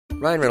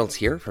Ryan Reynolds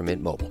here from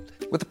Mint Mobile.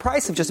 With the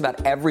price of just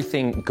about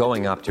everything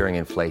going up during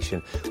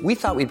inflation, we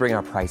thought we'd bring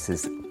our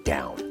prices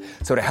down.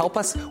 So to help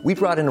us, we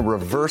brought in a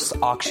reverse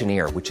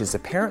auctioneer, which is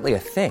apparently a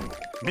thing.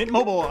 Mint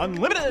Mobile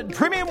Unlimited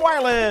Premium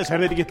Wireless. How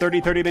to get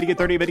 30, 30, bit to get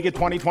 30, bit to get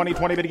 20, 20,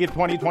 20, bit to get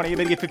 20, 20,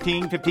 bit to get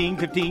 15, 15,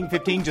 15,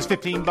 15, just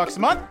 $15 a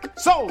month?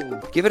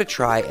 Sold! Give it a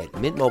try at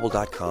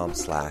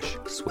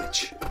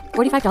mintmobile.com/switch.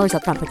 $45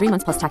 up front for 3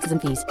 months plus taxes and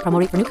fees. Promo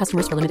rate for new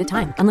customers for limited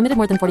time. Unlimited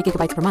more than 40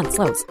 gigabytes per month.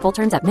 Slows full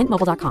terms at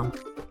mintmobile.com.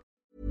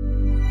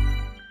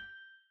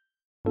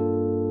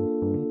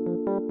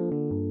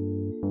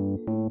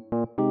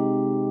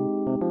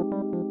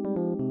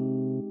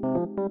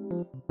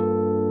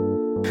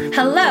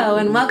 Hello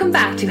and welcome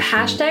back to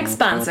Hashtag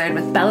Sponsored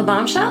with Bella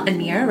Bombshell and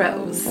Mia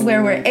Rose.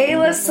 Where we're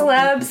A-list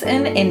celebs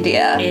in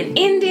India. In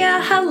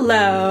India,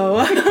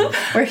 hello.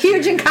 We're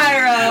huge in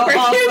Cairo.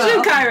 Huge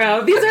in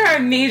Cairo. These are our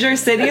major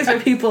cities where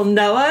people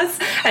know us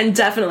and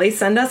definitely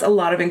send us a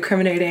lot of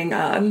incriminating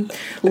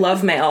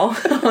love mail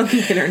on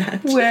the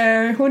internet.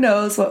 Where, who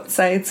knows what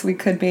sites we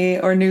could be,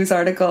 or news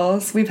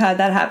articles. We've had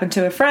that happen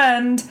to a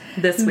friend.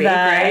 This week,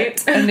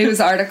 right? A news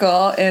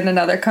article in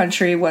another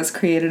country was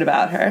created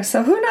about her.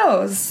 So who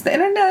knows? The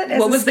internet is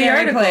what was a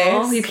scary the article?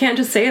 place. You can't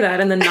just say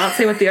that and then not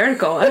say what the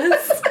article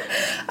was.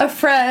 A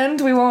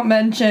friend we won't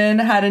mention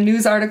had a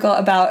news article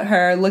about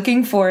her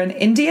looking for an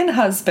Indian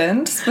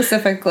husband,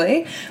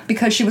 specifically,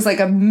 because she was like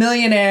a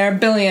millionaire,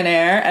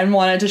 billionaire, and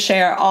wanted to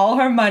share all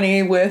her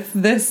money with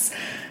this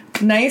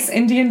nice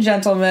Indian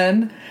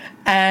gentleman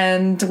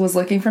and was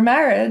looking for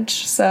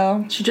marriage.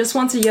 So she just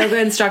wants a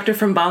yoga instructor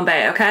from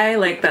Bombay, okay?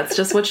 Like, that's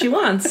just what she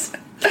wants.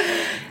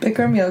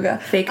 Bikram yoga.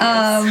 Fake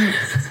news.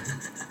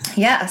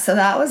 Yeah, so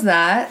that was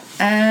that.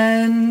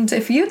 And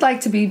if you'd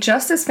like to be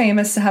just as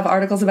famous to have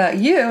articles about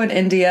you in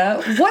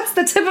India, what's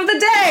the tip of the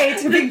day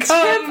to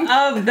become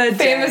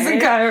famous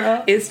in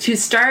Cairo? Is to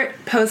start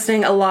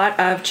posting a lot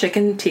of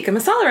chicken tikka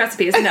masala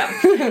recipes. No,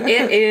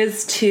 it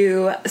is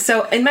to...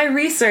 So in my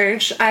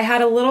research, I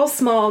had a little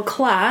small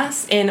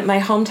class in my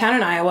hometown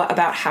in Iowa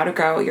about how to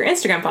grow your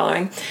Instagram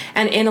following.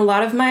 And in a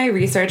lot of my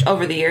research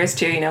over the years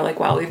too, you know,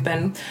 like while we've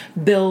been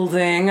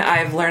building,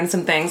 I've learned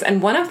some things.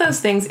 And one of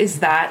those things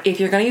is that if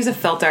you're going to use a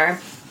filter,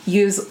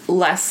 use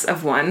less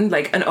of one.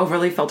 Like an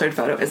overly filtered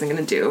photo isn't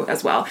going to do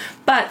as well.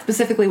 But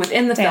specifically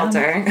within the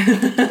filter,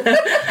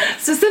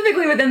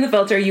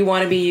 you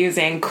want to be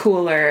using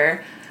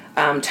cooler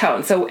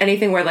tone. So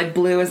anything where like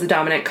blue is the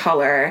dominant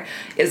color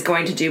is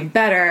going to do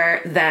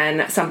better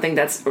than something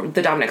that's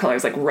the dominant color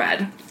is like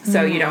red.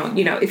 So you don't,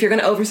 you know, if you're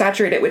going to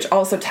oversaturate it, which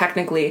also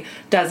technically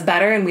does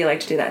better, and we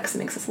like to do that because it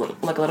makes us look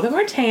a little bit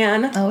more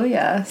tan. Oh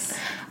yes.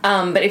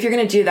 But if you're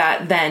going to do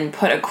that, then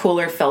put a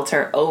cooler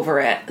filter over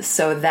it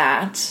so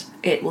that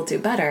it will do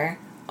better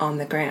on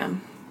the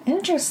gram.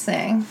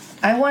 Interesting.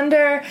 I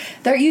wonder,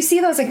 you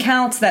see those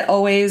accounts that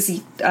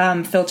always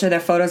filter their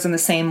photos in the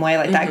same way,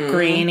 like that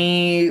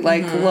grainy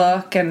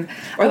look, and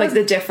or like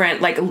the different,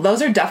 like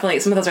those are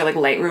definitely, some of those are like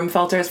Lightroom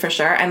filters for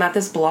sure. I met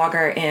this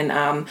blogger in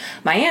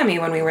Miami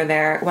when we were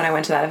there, when I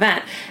went to that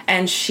event,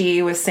 and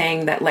she was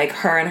saying that like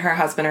her and her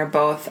husband are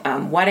both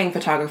wedding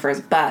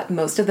photographers, but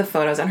most of the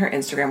photos on her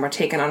Instagram were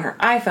taken on her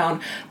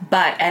iPhone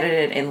but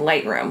edited in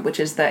Lightroom, which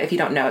is if you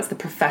don't know, it's the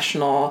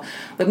professional,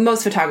 like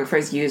most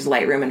photographers use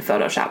Lightroom and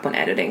Photoshop when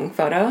editing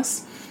photos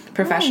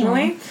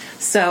professionally.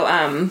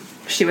 So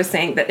she was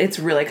saying that it's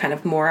really kind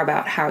of more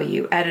about how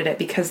you edit it,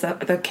 because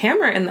the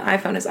camera in the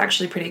iPhone is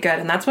actually pretty good.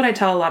 And that's what I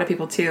tell a lot of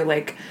people too,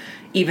 like,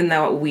 even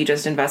though we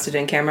just invested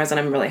in cameras, and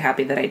I'm really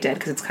happy that I did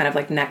because it's kind of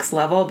like next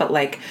level, but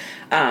like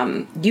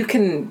you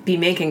can be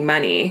making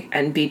money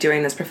and be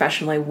doing this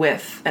professionally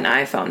with an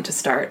iPhone to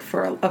start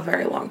for a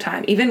very long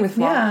time, even with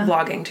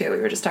vlogging too.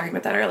 We were just talking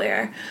about that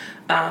earlier.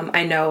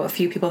 I know a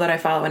few people that I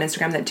follow on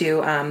Instagram that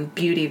do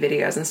beauty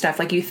videos and stuff.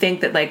 Like, you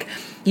think that, like,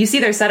 you see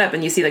their setup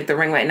and you see, like, the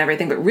ring light and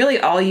everything, but really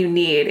all you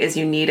need is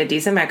you need a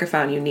decent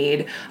microphone, you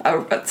need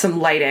some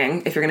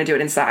lighting if you're going to do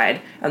it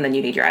inside, and then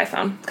you need your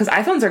iPhone. Because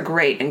iPhones are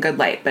great in good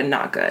light, but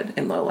not good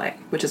in low light,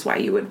 which is why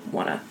you would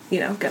want to,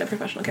 you know, get a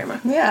professional camera.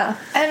 Yeah.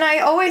 And I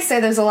always say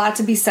there's a lot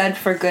to be said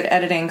for good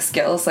editing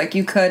skills. Like,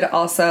 you could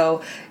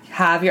also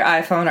have your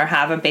iPhone or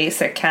have a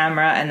basic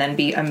camera and then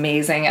be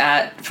amazing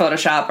at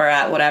Photoshop or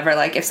at whatever.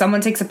 Like, if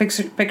someone takes a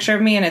picture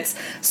of me and it's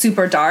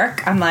super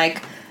dark, I'm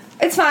like,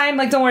 it's fine,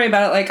 like, don't worry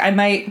about it. Like, I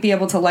might be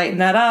able to lighten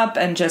that up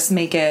and just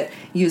make it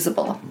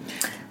usable.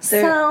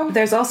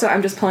 There's also,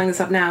 I'm just pulling this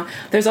up now,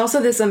 there's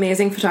also this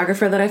amazing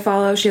photographer that I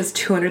follow. She has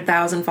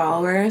 200,000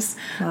 followers.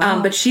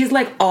 Wow. But she's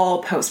like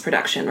all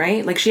post-production,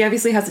 right? Like, she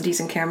obviously has a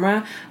decent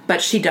camera,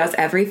 but she does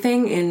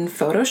everything in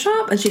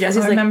Photoshop, and she does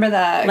these, remember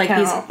that like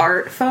account. These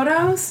art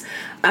photos.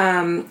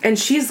 And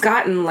she's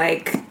gotten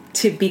like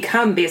to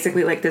become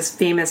basically like this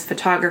famous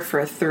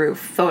photographer through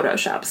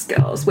Photoshop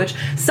skills, which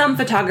some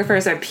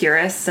photographers are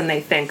purists and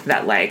they think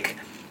that, like,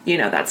 you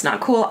know, that's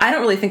not cool. I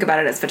don't really think about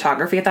it as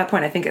photography at that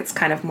point. I think it's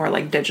kind of more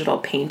like digital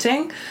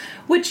painting,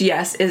 which,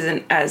 yes,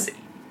 isn't as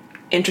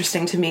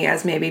interesting to me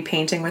as maybe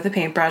painting with a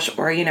paintbrush,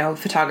 or, you know,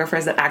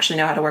 photographers that actually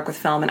know how to work with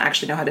film and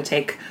actually know how to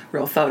take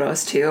real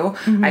photos too.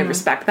 I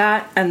respect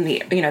that and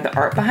the, you know, the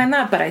art behind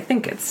that, but I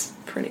think it's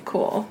pretty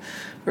cool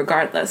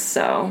regardless.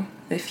 So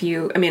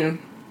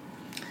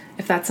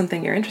if that's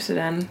something you're interested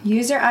in,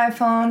 use your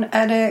iPhone,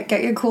 edit,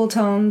 get your cool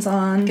tones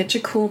on. get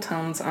your cool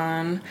tones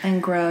on.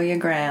 And grow your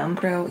gram.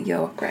 Grow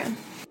your gram.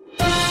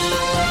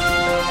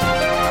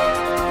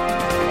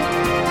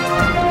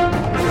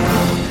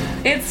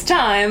 It's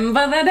time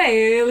for the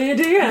Daily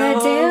DM. The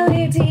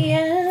Daily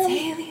DM.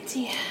 Daily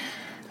DM.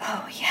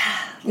 Oh,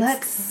 yeah.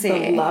 Let's see.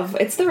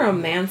 It's the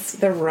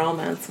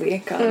romance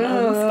week on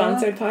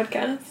Sponsored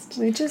Podcast.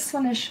 We just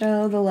want to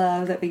show the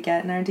love that we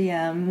get in our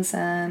DMs,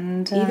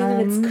 and Even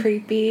in its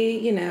creepy,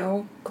 you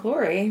know,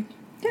 glory.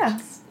 yeah.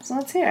 So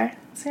let's hear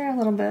a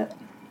little bit.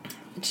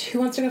 Who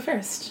wants to go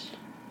first?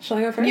 Shall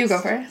I go first? You go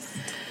first.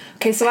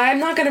 Okay, so I'm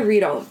not going to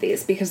read all of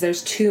these because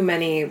there's too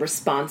many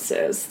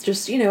responses.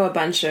 Just, you know, a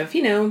bunch of,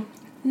 you know,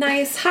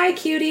 nice, hi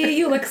cutie,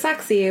 you look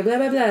sexy, blah,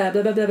 blah, blah,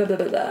 blah, blah, blah, blah,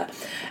 blah, blah.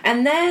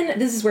 And then,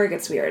 this is where it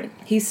gets weird.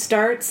 He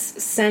starts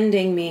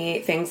sending me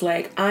things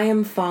like, I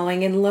am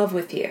falling in love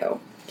with you.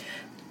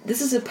 This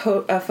is a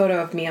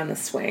photo of me on the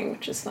swing,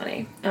 which is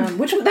funny. That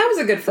was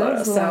a good photo,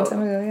 was a long so,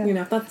 time ago, yeah. you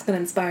know, if that's going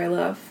to inspire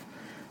love,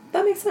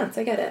 that makes sense,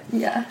 I get it.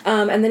 Yeah.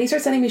 And then he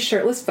starts sending me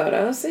shirtless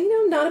photos. So,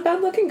 you know, not a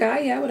bad looking guy,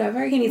 yeah,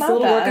 whatever. He needs Not a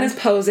little work bad. in his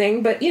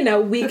posing, but, you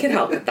know, we can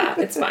help with that.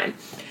 It's fine.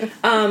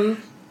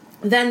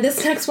 Then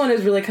this next one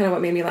is really kind of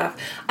what made me laugh.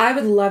 I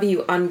would love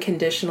you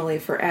unconditionally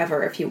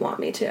forever if you want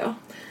me to.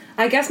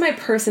 I guess my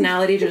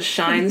personality just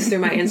shines through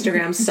my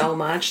Instagram so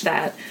much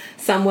that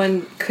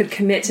someone could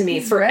commit to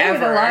me forever. Ready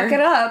to lock it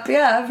up.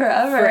 Yeah,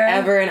 forever.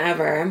 Forever and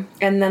ever.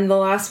 And then the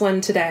last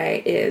one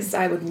today is,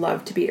 I would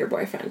love to be your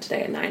boyfriend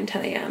today at 9,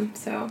 10 a.m.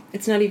 So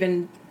it's not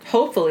even,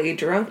 hopefully,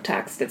 drunk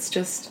text. It's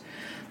just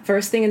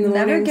first thing in the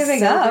Never morning.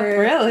 giving up,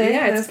 really.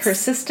 Yeah, it's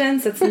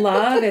persistence, it's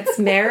love, it's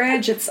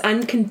marriage, it's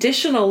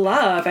unconditional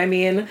love. I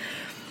mean,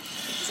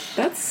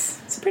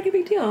 it's a pretty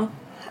big deal.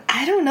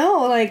 I don't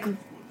know, like,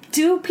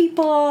 do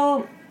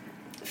people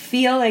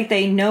feel like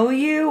they know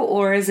you,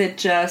 or is it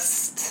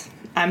just,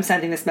 I'm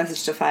sending this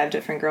message to 5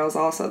 different girls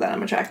also that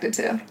I'm attracted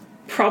to?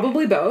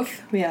 Probably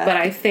both. Yeah. But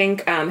I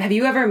think, have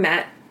you ever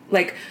met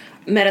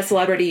a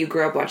celebrity you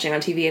grew up watching on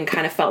TV and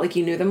kind of felt like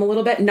you knew them a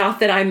little bit? Not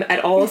that I'm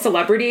at all a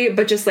celebrity,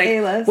 but just like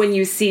A-list. when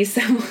you see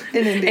someone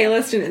In India.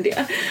 A-list in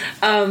India.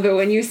 But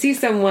when you see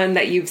someone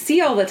that you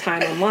see all the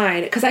time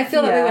online, because I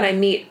feel that way Yeah. when I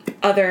meet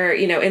other,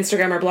 you know,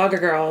 Instagram or blogger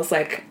girls,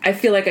 like I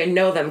feel like I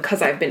know them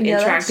because I've been Yeah,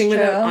 that's interacting with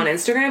them true. on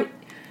Instagram.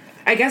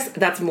 I guess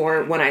that's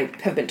more when I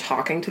have been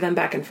talking to them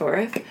back and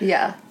forth.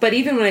 Yeah. But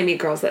even when I meet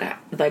girls that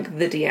like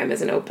the DM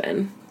isn't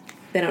open,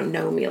 they don't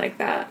know me like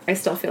that. I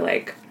still feel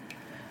like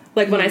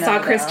when I saw know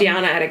them.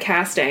 Christiana at a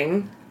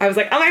casting, I was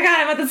like, oh my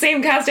god, I'm at the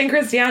same casting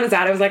Christiana's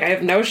at. I was like, I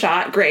have no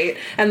shot, great.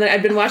 And then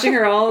I'd been watching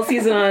her all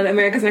season on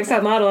America's Next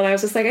Top Model, and I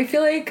was just like, I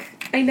feel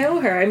like I know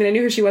her. I mean, I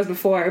knew who she was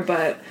before,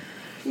 but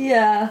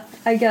Yeah,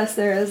 I guess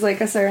there is like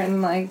a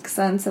certain like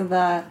sense of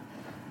that.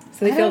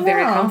 so they I feel don't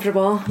very know.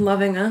 comfortable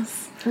loving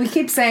us. We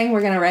keep saying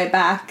we're gonna write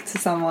back to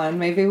someone.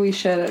 Maybe we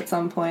should at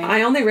some point.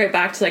 I only write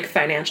back to like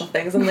financial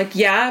things. I'm like,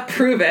 yeah,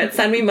 prove it.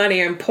 Send me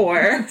money, I'm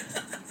poor.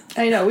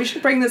 I know, we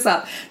should bring this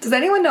up. Does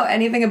anyone know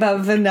anything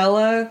about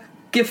vanilla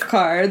gift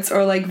cards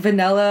or like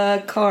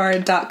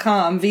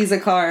vanillacard.com, Visa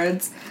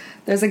cards?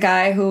 There's a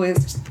guy who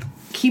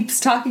keeps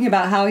talking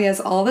about how he has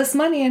all this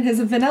money in his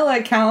vanilla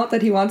account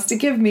that he wants to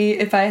give me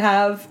if I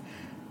have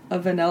a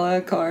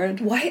vanilla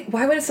card. Why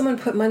would someone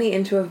put money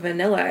into a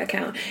vanilla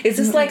account? Is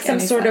this Doesn't like make some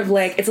any sort of sense.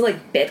 like, it's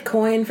like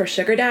Bitcoin for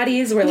sugar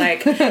daddies where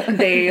like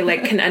they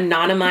like can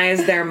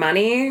anonymize their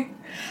money?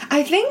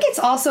 I think it's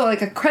also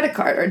like a credit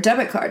card or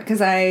debit card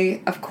because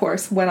I, of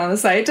course, went on the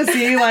site to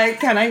see like,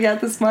 can I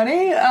get this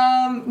money?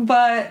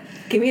 But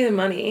Give me the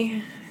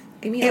money.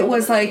 Give me all it the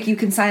was money. like you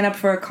can sign up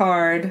for a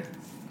card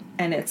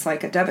and it's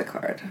like a debit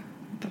card.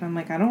 But I'm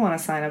like, I don't want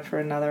to sign up for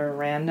another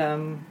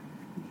random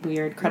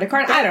weird credit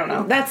card. I don't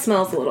know. That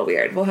smells a little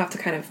weird. We'll have to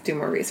kind of do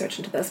more research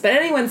into this. But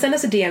anyone, send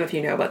us a DM if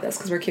you know about this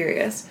because we're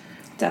curious.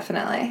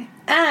 Definitely.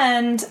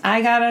 And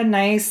I got a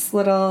nice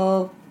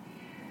little,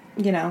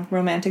 you know,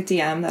 romantic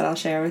DM that I'll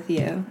share with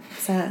you. It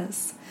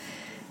says,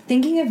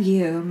 thinking of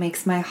you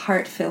makes my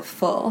heart feel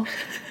full.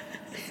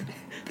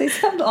 They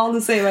sound all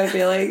the same, I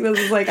feel like. This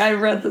is like,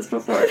 I've read this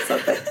before or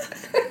something.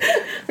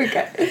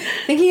 Okay.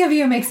 Thinking of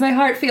you makes my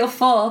heart feel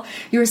full.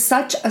 You're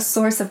such a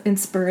source of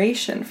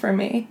inspiration for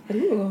me.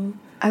 Ooh.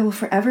 I will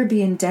forever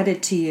be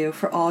indebted to you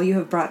for all you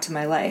have brought to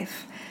my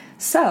life.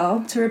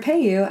 So, to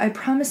repay you, I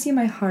promise you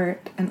my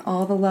heart and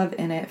all the love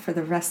in it for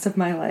the rest of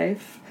my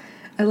life.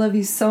 I love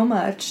you so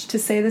much. To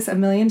say this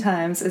 1,000,000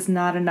 times is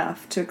not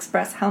enough to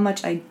express how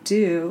much I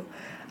do.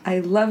 I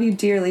love you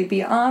dearly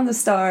beyond the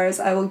stars.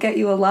 I will get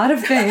you a lot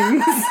of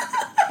things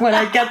when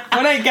I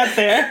get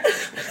there.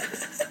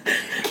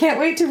 Can't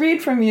wait to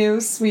read from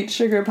you, sweet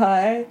sugar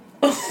pie.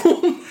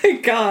 Oh my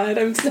god,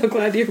 I'm so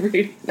glad you're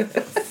reading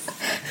this.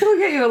 I will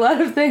get you a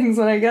lot of things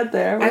when I get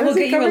there. I will Where's it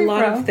get you a coming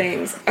lot from? of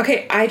things.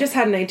 Okay, I just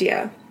had an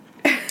idea.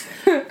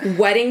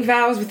 wedding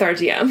vows with our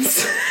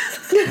DMs.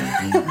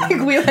 Like,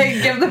 we,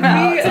 like, give them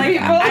out to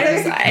people.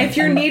 If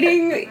you're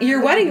needing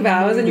your wedding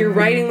vows and you're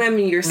writing them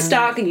and you're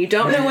stuck and you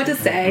don't know what to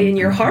say and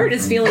your heart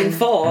is feeling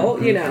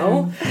full, you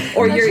know,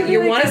 or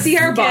you want to see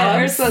our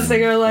bobs. Or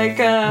something, or like,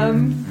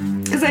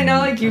 because I know,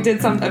 like, you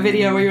did a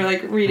video where you're,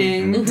 like,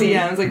 reading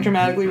DMs, like,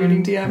 dramatically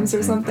reading DMs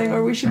or something,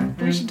 or we should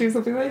do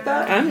something like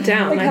that. I'm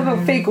down. Like, have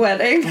a fake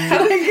wedding.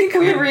 Like,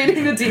 we're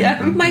reading the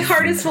DM. My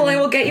heart is full, I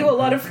will get you a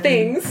lot of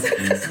things.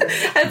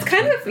 It's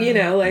kind of, you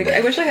know, like,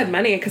 I wish I had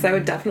money, because I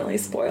would definitely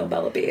spoil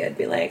Bella B. I'd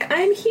be like,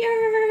 I'm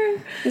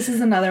here. This is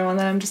another one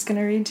that I'm just going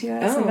to read to you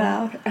as a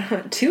vow.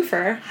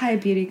 Twofer. Hi,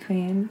 beauty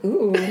queen.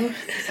 Ooh.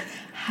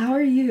 How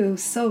are you?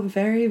 So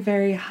very,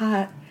 very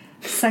hot.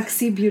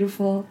 Sexy,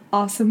 beautiful,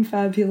 awesome,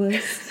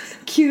 fabulous,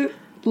 cute,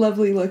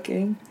 lovely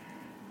looking.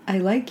 I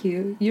like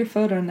you. Your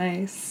photo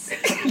nice.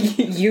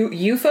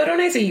 You photo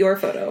nice or your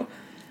photo?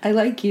 I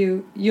like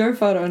you. Your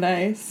photo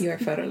nice. Your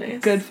photo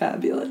nice. Good,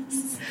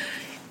 fabulous.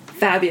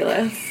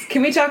 Fabulous.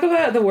 Can we talk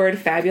about the word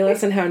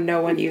fabulous and how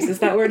no one uses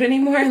that word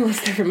anymore unless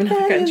they're from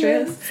another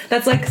country?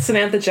 That's like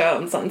Samantha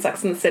Jones on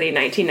Sex and the City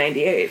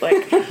 1998.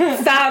 Like,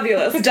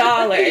 fabulous,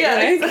 darling.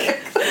 Yeah,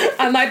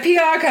 Like, my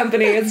PR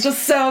company is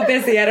just so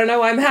busy. I don't know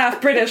why I'm half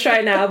British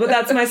right now, but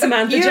that's my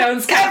Samantha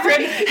Jones,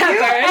 Catherine Hepburn.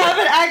 You have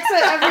an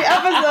accent every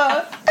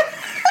episode.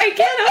 I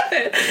can't help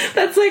it.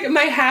 That's like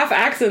my half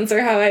accents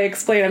are how I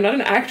explain. I'm not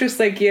an actress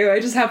like you.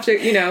 I just have to,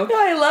 you know. No,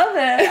 I love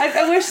it.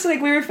 I wish,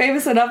 like, we were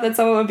famous enough that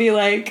someone would be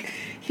like,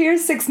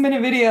 here's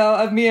 6-minute video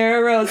of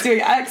Mia Rose doing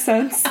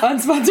accents on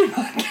sponsored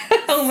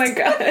podcasts. Oh my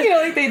god. You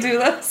know, like, they do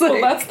this. Like,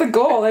 Well, that's the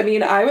goal. I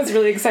mean, I was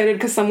really excited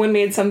because someone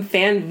made some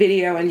fan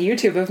video on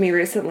YouTube of me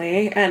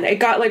recently, and it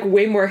got, like,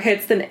 way more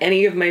hits than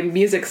any of my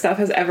music stuff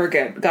has ever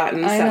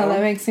gotten. I know,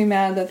 that makes me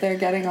mad that they're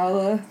getting all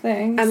the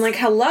things. I'm like,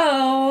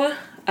 hello.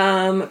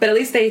 But at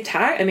least they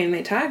tagged,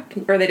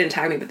 or they didn't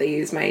tag me, but they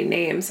used my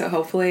name, so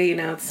hopefully, you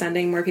know, it's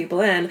sending more people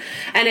in.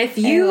 And if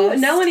you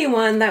know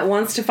anyone that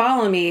wants to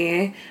follow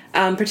me,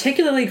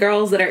 particularly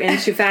girls that are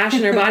into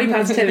fashion or body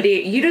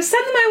positivity, you just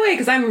send them my way,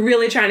 because I'm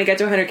really trying to get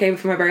to 100K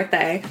before my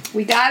birthday.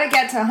 We gotta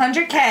get to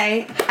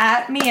 100K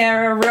at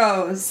Miera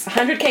Rose.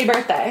 100K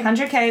birthday.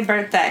 100K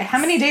birthday. How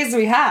many days do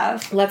we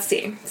have? Let's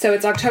see. So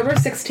it's October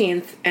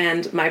 16th,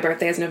 and my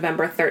birthday is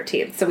November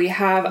 13th, so we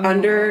have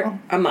under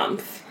a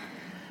month.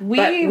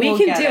 But we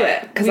can do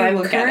it, because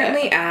I'm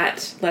currently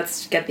at,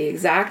 let's get the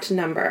exact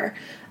number.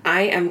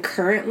 I am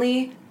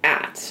currently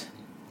at,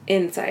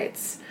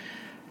 insights,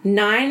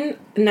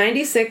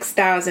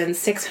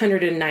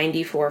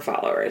 96,694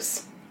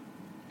 followers.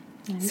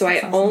 So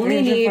I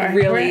only need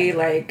really,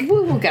 like,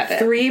 we'll get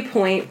it.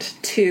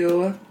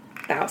 3.2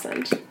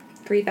 thousand.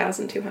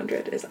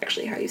 3,200 is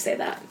actually how you say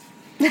that.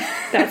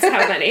 That's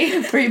how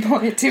many.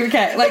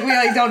 3.2K. Like, we,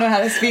 like, don't know how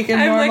to speak in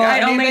normal. I'm like,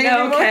 I only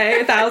know K,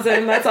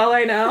 1,000. That's all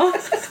I know.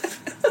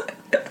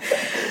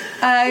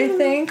 I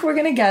think we're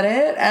gonna get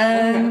it,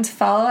 and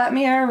follow at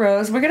Miera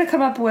Rose. We're gonna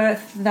come up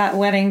with that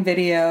wedding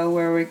video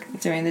where we're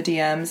doing the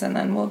DMs, and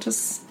then we'll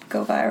just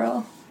go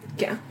viral.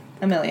 Yeah.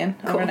 1 million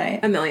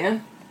overnight. 1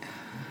 million.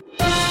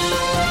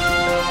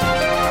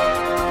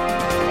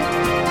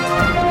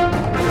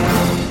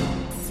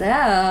 So,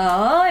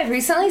 I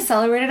recently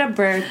celebrated a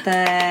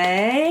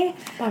birthday.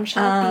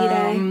 Bombshell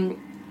B-Day.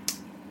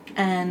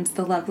 And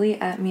the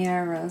lovely at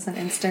Miera Rose on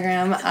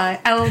Instagram. I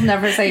will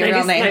never say your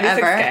real name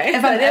ever. 96K.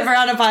 If I'm ever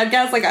on a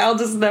podcast, like, I'll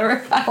just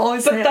never. I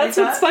always say it That's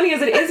like what's that. funny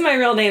is it is my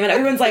real name, and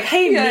everyone's like,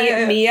 "Hey,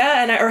 Mia,"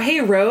 and or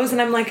 "Hey, Rose,"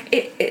 and I'm like,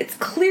 "It's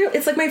clear.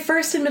 It's like my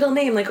first and middle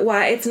name. Like,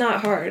 why? It's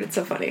not hard. It's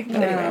so funny."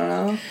 But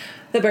anyway,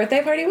 the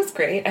birthday party was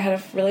great. I had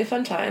a really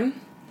fun time.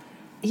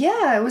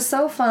 Yeah, it was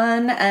so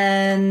fun,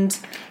 and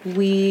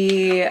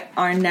we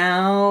are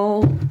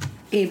now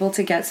able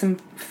to get some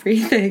free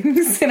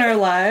things in our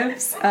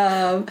lives.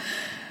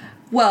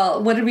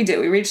 Well, what did we do?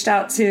 We reached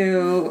out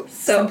to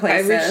some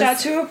places. I reached out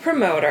to a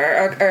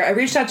promoter, or I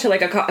reached out to,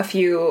 like, a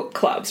few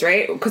clubs,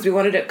 right? Because we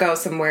wanted to go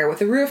somewhere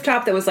with a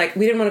rooftop that was, like,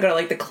 we didn't want to go to,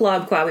 like, the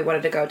club. We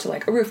wanted to go to,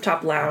 like, a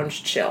rooftop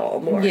lounge,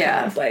 chill, more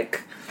kind of,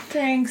 like,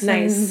 drinks,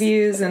 nice and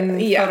views,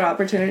 and photo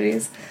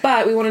opportunities.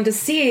 But we wanted to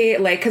see,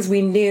 like, because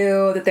we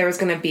knew that there was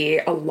going to be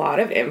a lot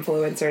of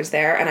influencers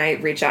there, and I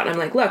reached out and I'm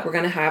like, look, we're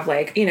going to have,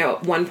 like, you know,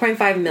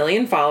 1.5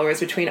 million followers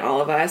between all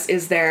of us.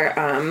 Is there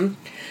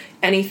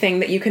anything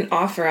that you can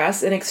offer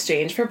us in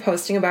exchange for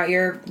posting about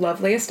your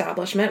lovely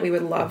establishment? We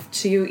would love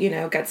to, you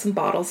know, get some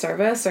bottle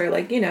service, or,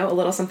 like, you know, a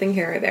little something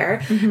here or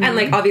there. Mm-hmm. And,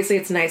 like, obviously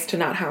it's nice to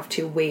not have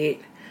to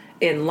wait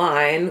in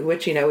line,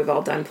 which, you know, we've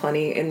all done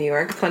plenty in New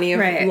York, plenty of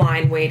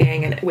line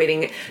waiting, and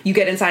you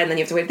get inside and then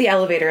you have to wait at the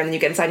elevator, and then you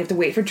get inside and you have to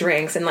wait for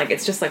drinks, and, like,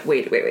 it's just like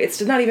wait, it's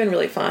not even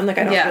really fun. Like,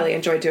 I don't really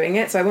enjoy doing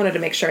it, so I wanted to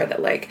make sure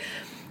that, like,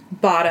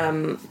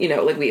 bottom, you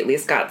know, like, we at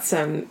least got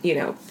some, you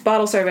know,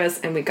 bottle service,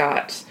 and we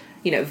got,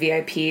 you know,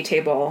 VIP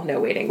table, no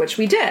waiting, which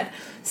we did.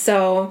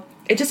 So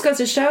it just goes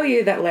to show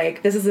you that,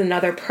 like, this is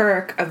another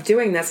perk of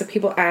doing this. If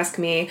people ask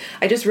me,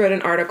 I just wrote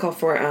an article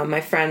for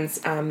my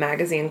friend's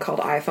magazine called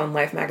iPhone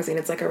Life magazine.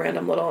 It's like a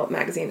random little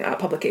magazine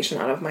publication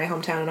out of my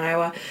hometown in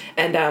Iowa.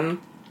 And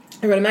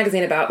I wrote a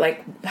magazine about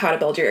like how to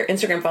build your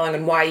Instagram following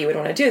and why you would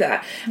want to do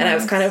that. And I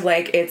was kind of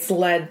like, it's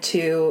led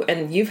to,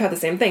 and you've had the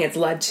same thing, it's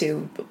led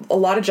to a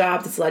lot of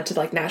jobs, it's led to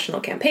like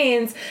national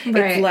campaigns,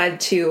 Right. it's led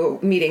to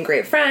meeting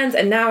great friends,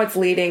 and now it's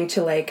leading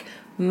to like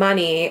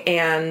money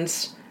and,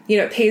 you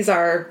know, it pays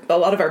a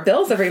lot of our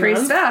bills every Free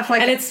month. stuff,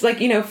 like- and it's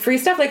like, you know, free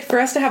stuff, like for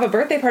us to have a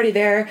birthday party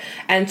there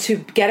and to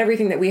get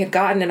everything that we had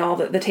gotten and all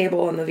the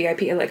table and the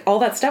VIP, like all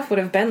that stuff would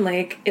have been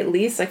like at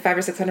least like $500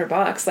 or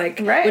 $600, like,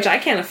 Right. which I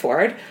can't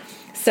afford.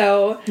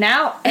 So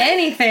Now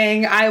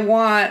anything I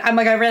want, I'm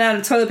like, I ran out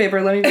of toilet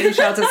paper. Let me reach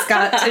out to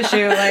Scott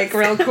Tissue, like,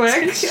 real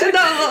quick.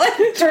 No,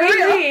 like, for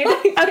real.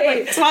 I'm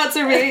like,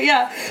 sponsor me,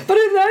 yeah. But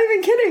I'm not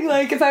even kidding.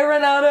 Like, if I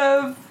run out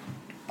of,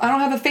 I don't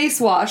have a face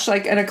wash,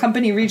 like, and a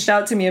company reached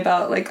out to me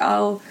about, like,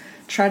 I'll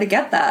try to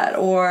get that.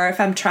 Or if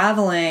I'm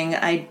traveling,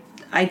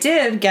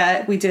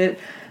 we did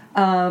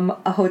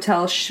a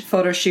hotel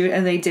photo shoot,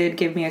 and they did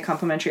give me a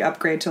complimentary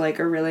upgrade to like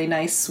a really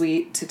nice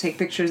suite to take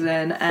pictures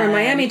in. And for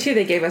Miami too,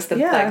 they gave us the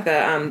Yeah.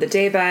 like the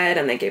day bed,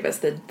 and they gave us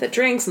the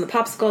drinks and the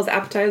popsicles, the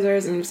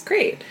appetizers, and it was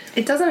great.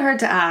 it doesn't hurt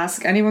to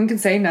ask. Anyone can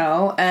say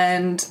no,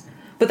 and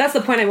But that's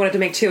the point I wanted to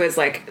make too, is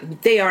like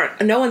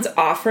no one's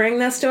offering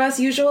this to us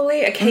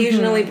usually.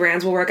 Occasionally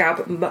brands will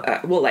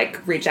will like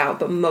reach out,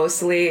 but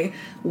mostly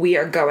we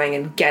are going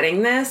and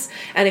getting this.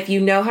 And if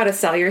you know how to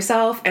sell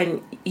yourself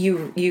and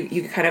you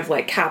kind of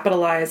like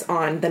capitalize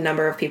on the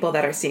number of people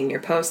that are seeing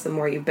your posts, the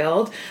more you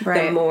build,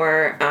 Right. the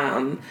more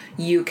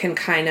you can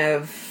kind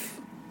of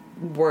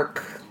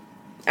work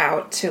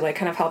out to like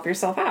kind of help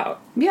yourself out.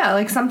 yeah,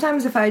 like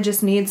sometimes if I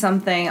just need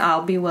something,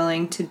 I'll be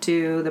willing to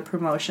do the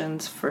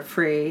promotions for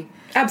free.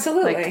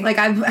 Absolutely. Like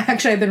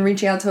I've been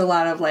reaching out to a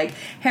lot of like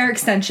hair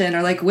extension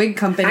or like wig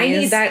companies. I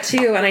need that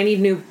too, and I need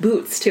new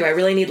boots too. I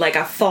really need like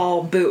a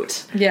fall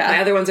boot. Yeah. My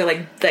other ones are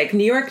like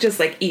New York just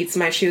like eats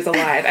my shoes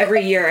alive.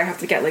 Every year I have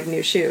to get like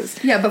new shoes.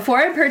 Yeah, before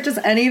I purchase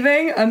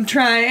anything, I'm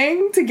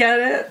trying to get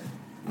it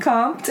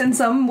comped in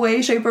some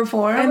way, shape, or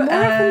form. And more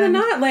often than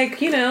not,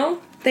 like, you know,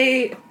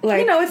 they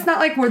like, you know, it's not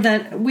like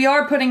we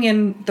are putting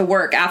in the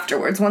work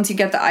afterwards. Once you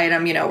get the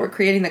item, you know, we're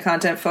creating the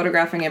content,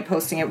 photographing it,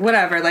 posting it,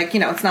 whatever. Like, you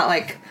know, it's not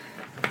like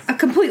a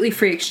completely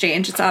free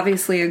exchange. It's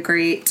obviously a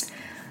great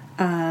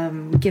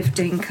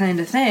gifting kind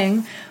of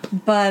thing.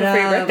 But for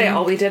your birthday,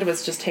 all we did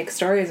was just take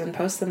stories and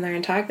post them there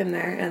and tag them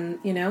there. And,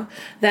 you know,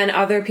 then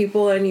other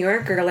people in New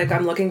York are like,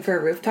 I'm looking for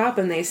a rooftop,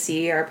 and they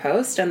see our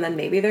post, and then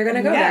maybe they're going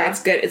to go Yeah. there.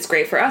 It's good. It's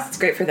great for us. It's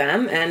great for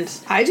them. And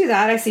I do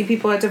that. I see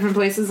people at different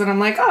places, and I'm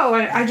like, oh,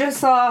 I just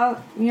saw,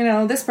 you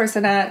know, this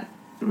person at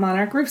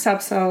Monarch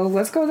Rooftop, so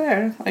let's go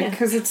there. Like,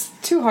 because it's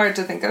too hard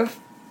to think of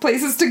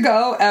places to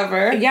go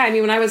ever. yeah, I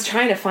mean, when I was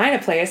trying to find a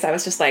place, I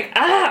was just like,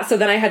 so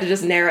then I had to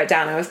just narrow it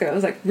down. I was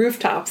like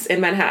rooftops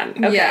in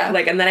Manhattan. Okay. Yeah.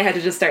 Like, and then I had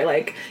to just start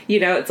like, you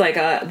know, it's like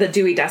the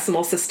Dewey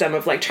Decimal System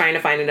of like trying to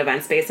find an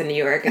event space in New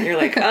York, and you're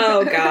like,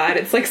 oh god,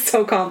 it's like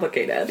so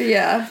complicated.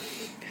 Yeah.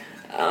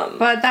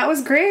 But that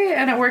was great,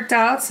 and it worked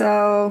out,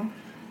 so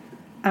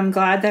I'm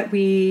glad that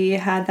we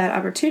had that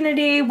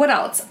opportunity. What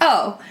else?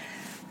 Oh,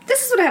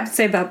 this is what I have to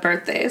say about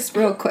birthdays,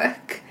 real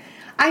quick.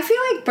 I feel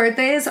like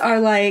birthdays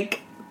are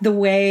like the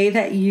way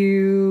that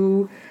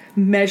you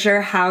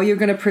measure how you're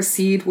going to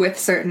proceed with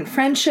certain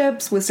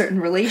friendships, with certain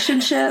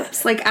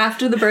relationships, like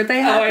after the birthday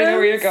happens. Oh, I know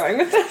where you're going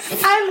with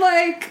this. I'm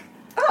like,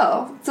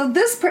 oh, so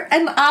this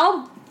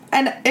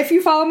and if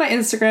you follow my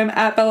Instagram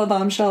at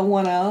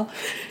BellaBombshell1L,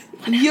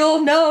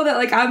 you'll know that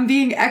like I'm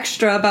being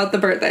extra about the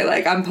birthday.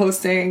 Like I'm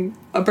posting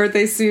a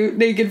birthday suit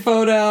naked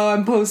photo.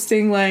 I'm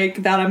posting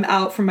like that I'm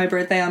out for my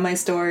birthday on my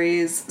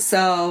stories.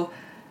 So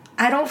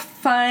I don't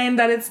find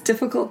that it's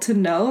difficult to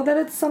know that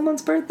it's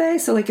someone's birthday.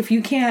 So like if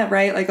you can't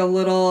write like a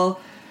little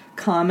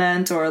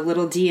comment or a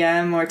little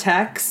DM or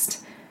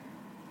text,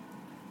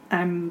 I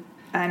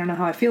don't know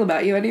how I feel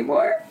about you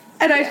anymore.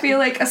 And I feel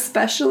like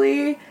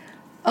especially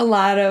a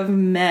lot of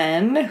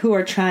men who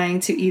are trying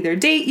to either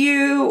date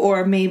you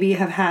or maybe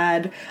have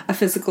had a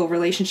physical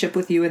relationship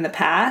with you in the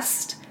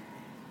past.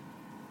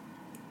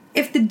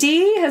 If the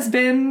D has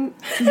been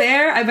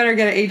there, I better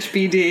get an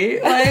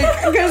HBD.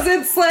 Like, because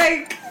it's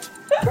like,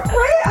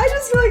 right? I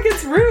just feel like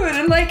it's rude.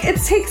 And like, it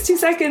takes 2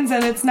 seconds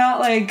and it's not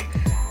like,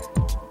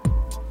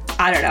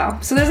 I don't know.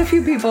 So there's a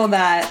few people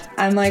that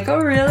I'm like, oh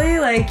really?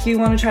 Like you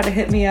want to try to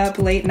hit me up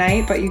late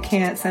night, but you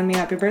can't send me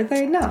happy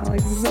birthday? No,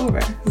 like this is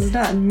over. This is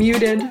done.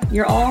 Muted.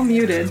 You're all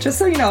muted. Just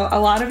so you know, a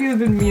lot of you have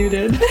been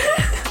muted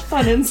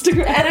on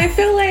Instagram. And I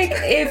feel like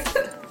if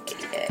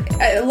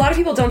a lot of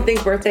people don't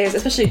think birthdays,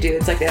 especially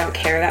dudes, like they don't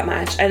care that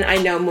much. And I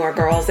know more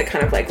girls that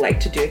kind of like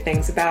to do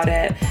things about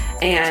it.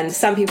 And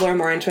some people are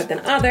more into it than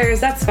others.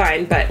 That's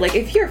fine. But like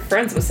if you're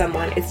friends with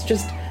someone, it's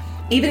just,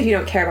 even if you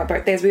don't care about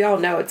birthdays, we all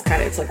know it's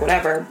like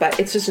whatever, but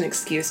it's just an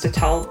excuse to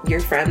tell your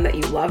friend that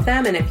you love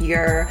them. And if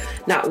you're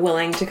not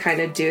willing to kind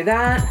of do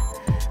that,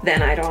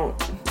 then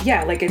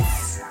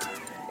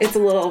it's a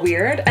little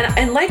weird.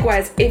 And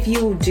likewise, if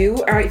you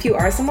do, or if you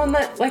are someone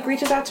that like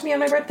reaches out to me on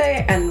my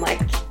birthday and like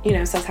you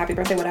know, says happy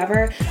birthday,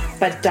 whatever,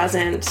 but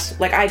doesn't,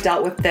 like, I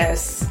dealt with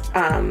this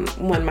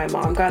when my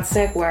mom got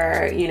sick,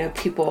 where, you know,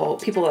 people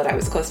that I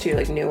was close to,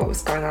 like, knew what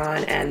was going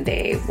on, and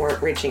they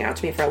weren't reaching out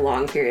to me for a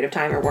long period of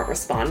time, or weren't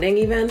responding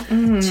even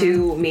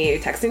to me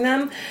texting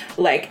them,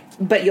 like,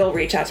 but you'll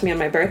reach out to me on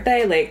my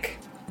birthday, like,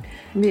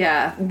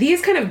 Yeah.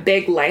 these kind of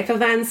big life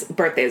events,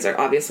 birthdays are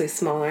obviously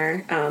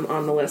smaller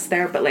on the list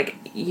there, but, like,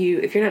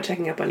 if you're not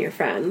checking up on your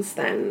friends,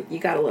 then you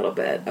got a little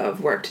bit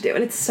of work to do.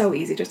 And it's so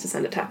easy just to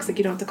send a text. Like,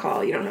 you don't have to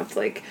call. You don't have to,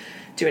 like,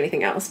 do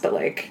anything else. But,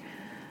 like...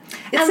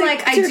 It's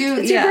like it's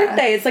your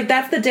birthday. It's like,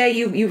 that's the day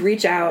you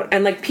reach out.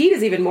 And, like, Pete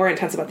is even more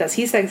intense about this.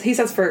 He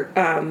says for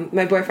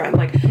my boyfriend,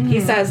 like,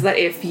 he says that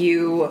if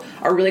you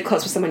are really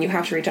close with someone, you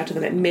have to reach out to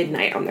them at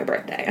midnight on their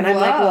birthday. And I'm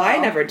like, well, I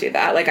never do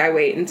that. Like, I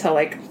wait until,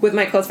 like, with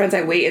my close friends,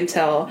 I wait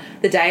until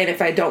the day. And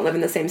if I don't live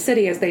in the same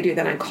city as they do,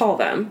 then I call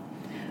them.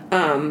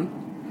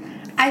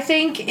 I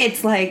think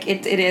it's like,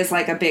 it is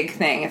like a big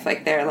thing if,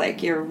 like, they're,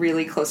 like, your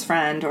really close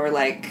friend or,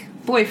 like,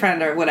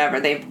 boyfriend or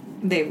whatever,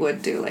 they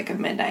would do, like, a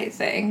midnight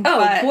thing. Oh,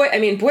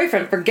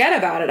 boyfriend, forget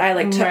about it.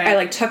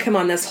 I took him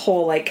on this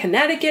whole, like,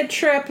 Connecticut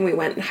trip, and we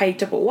went and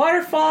hiked up a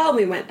waterfall, and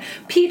we went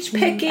peach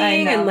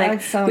picking, and,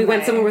 like, we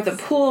went somewhere with a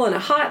pool and a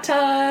hot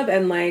tub,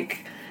 and,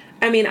 like,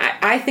 I mean,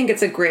 I think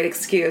it's a great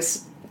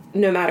excuse,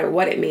 no matter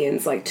what it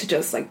means, like, to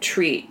just, like,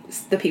 treat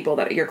the people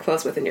that you're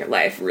close with in your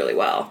life really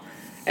well.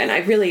 And I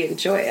really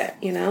enjoy it,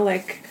 you know?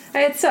 Like,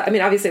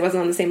 obviously it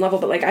wasn't on the same level,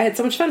 but, like, I had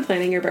so much fun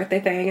planning your birthday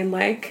thing, and,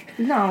 like...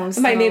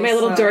 I made my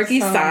little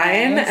dorky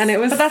sign, nice. and it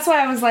was... But that's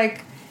why I was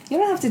like, you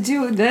don't have to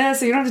do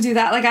this, or you don't have to do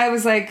that. Like, I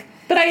was like...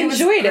 But I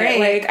enjoyed it.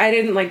 Like, I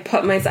didn't, like,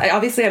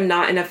 obviously I'm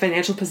not in a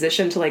financial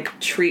position to, like,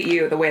 treat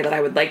you the way that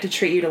I would like to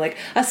treat you to, like,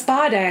 a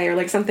spa day or,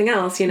 like, something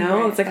else, you know?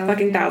 Right. It's, like,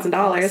 fucking $1,000.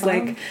 Awesome.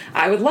 Like,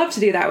 I would love to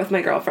do that with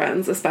my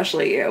girlfriends,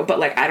 especially you. But,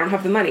 like, I don't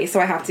have the money,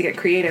 so I have to get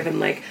creative and,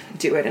 like,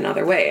 do it in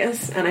other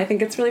ways. And I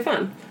think it's really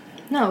fun.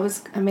 No, it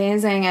was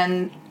amazing,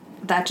 and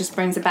that just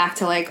brings it back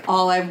to, like,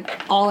 all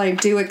I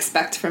do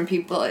expect from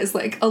people is,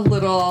 like, a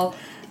little...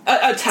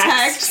 A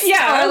text.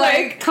 Yeah. Or,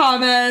 like,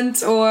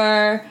 comment,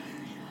 or...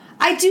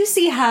 I do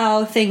see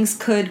how things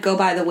could go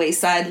by the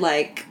wayside,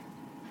 like,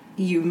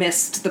 you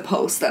missed the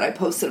post that I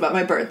posted about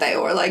my birthday,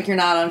 or, like, you're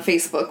not on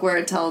Facebook where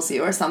it tells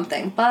you or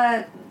something,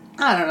 but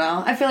I don't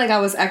know. I feel like I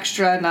was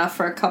extra enough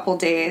for a couple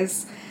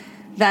days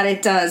that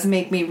it does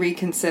make me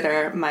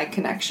reconsider my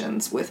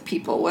connections with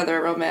people,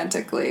 whether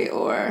romantically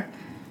or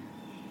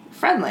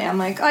friendly. I'm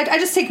like, I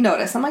just take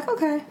notice. I'm like,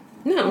 okay.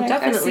 No, like,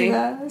 definitely. I see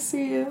that. I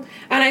see you.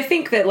 And I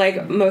think that,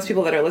 like, most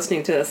people that are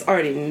listening to this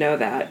already know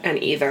that, and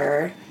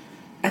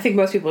I think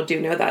most people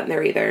do know that, and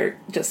they're either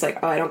just like,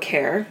 oh, I don't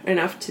care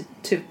enough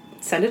to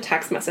send a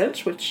text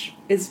message, which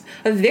is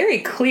a very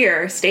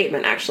clear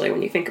statement, actually,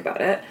 when you think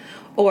about it.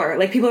 Or,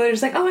 like, people are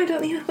just like, oh, I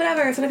don't,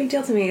 whatever, it's not a big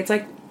deal to me. It's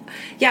like,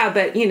 yeah,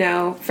 but, you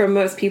know, for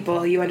most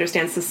people, you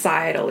understand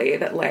societally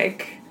that,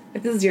 like,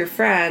 if this is your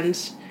friend...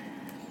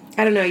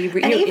 I don't know.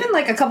 And even,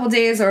 like, a couple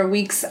days or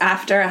weeks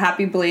after a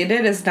happy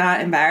belated is not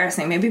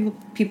embarrassing. Maybe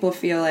people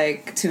feel,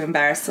 like, too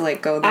embarrassed to,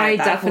 like, go there. I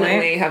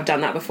definitely have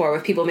done that before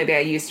with people maybe I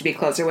used to be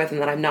closer with and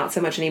that I'm not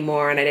so much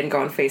anymore, and I didn't go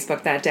on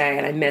Facebook that day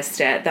and I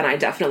missed it. Then I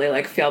definitely,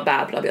 like, feel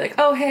bad, but I'll be like,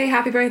 oh, hey,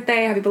 happy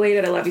birthday, happy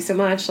belated, I love you so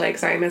much, like,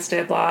 sorry I missed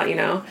it, blah, you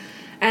know.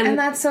 And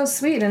that's so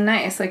sweet and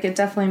nice. Like, it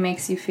definitely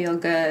makes you feel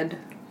good,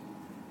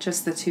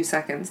 just the 2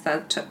 seconds that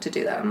it took to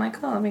do that. I'm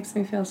like, oh, it makes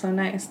me feel so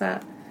nice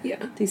that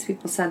these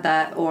people said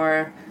that,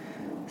 or...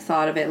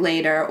 thought of it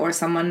later, or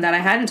someone that I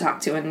hadn't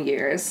talked to in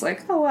years,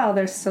 like, oh wow,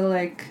 they're still,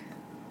 like,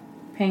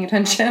 paying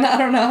attention. I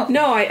don't know.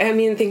 No, I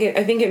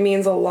think it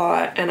means a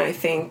lot, and I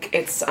think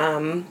it's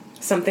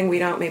something we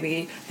don't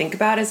maybe think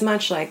about as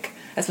much, like,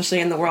 especially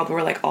in the world where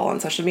we're, like, all on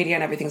social media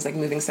and everything's, like,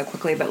 moving so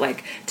quickly, but,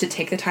 like, to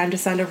take the time to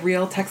send a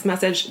real text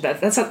message,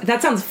 that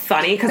sounds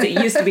funny, because it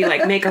used to be,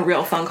 like, make a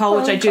real phone call,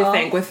 which I do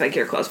think with, like,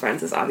 your close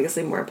friends is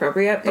obviously more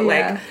appropriate, but,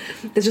 like,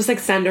 it's just, like,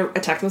 send a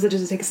text message,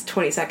 it takes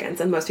 20 seconds,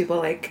 and most people,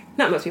 like,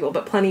 not most people,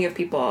 but plenty of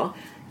people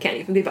can't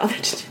even be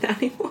bothered to do that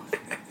anymore.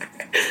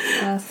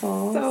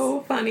 Assholes.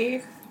 So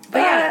funny. But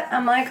yeah,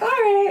 I'm like,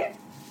 alright,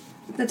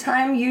 the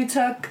time you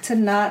took to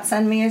not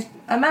send me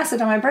a message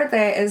on my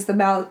birthday is the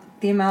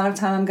amount of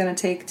time I'm going to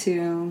take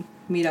to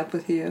meet up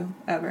with you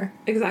ever.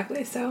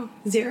 Exactly. So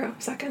 0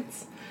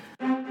 seconds.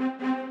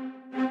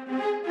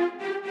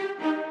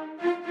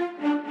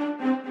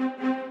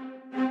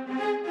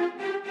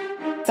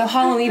 So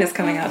Halloween is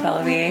coming up,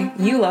 Bella.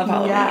 You love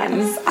Halloween.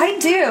 Yes, I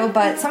do,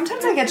 but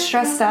sometimes I get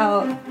stressed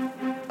out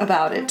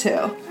about it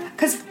too.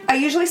 Because I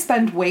usually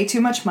spend way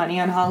too much money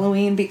on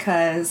Halloween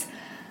because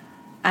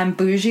I'm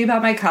bougie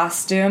about my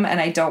costume and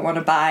I don't want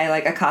to buy,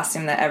 like, a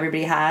costume that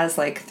everybody has,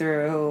 like,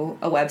 through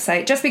a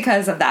website just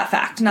because of that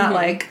fact. Not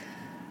like,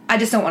 I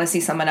just don't want to see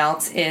someone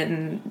else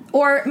in,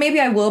 or maybe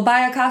I will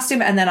buy a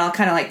costume and then I'll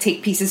kind of, like,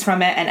 take pieces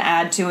from it and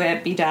add to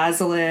it,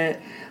 bedazzle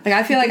it. Like,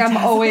 I feel like I'm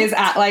always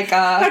at, like,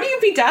 a... How do you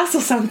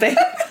bedazzle something?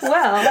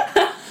 Well,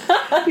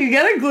 you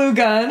get a glue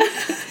gun,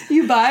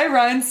 you buy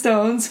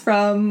rhinestones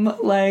from,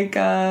 like,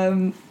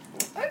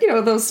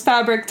 those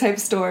fabric type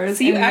stores.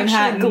 So you in actually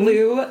Manhattan.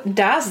 glue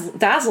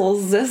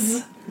dazzles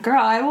this. Girl,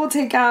 I will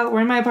take out,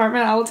 we're in my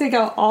apartment, I will take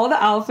out all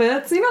the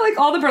outfits, like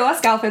all the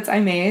burlesque outfits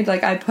I made,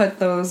 like I put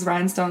those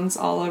rhinestones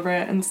all over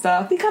it and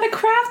stuff. We got a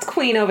craft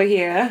queen over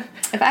here.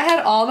 If I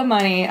had all the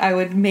money, I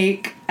would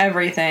make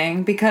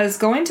everything, because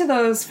going to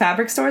those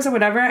fabric stores or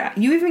whatever,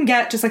 you even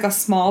get just like a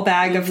small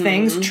bag of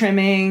things,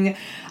 trimming,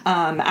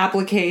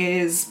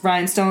 appliques,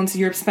 rhinestones,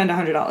 you spend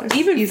 $100.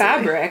 Even easily.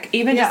 fabric,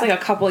 just like a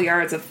couple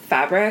yards of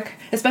fabric,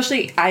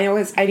 especially I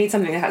need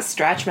something that has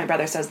stretch. My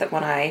brother says that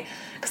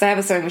because I have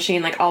a sewing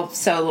machine, like I'll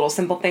sew little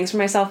simple things for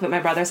myself, but my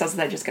brother says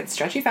that I just get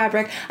stretchy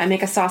fabric, I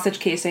make a sausage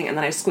casing, and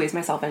then I squeeze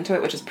myself into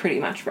it, which is pretty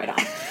much right on.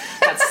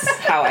 That's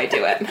how I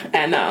do it.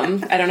 And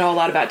I don't know a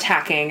lot about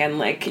tacking and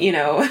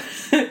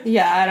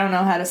Yeah, I don't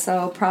know how to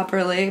sew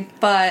properly,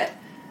 but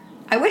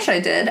I wish I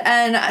did.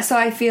 And so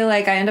I feel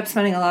like I end up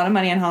spending a lot of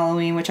money on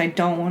Halloween, which I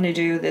don't want to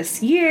do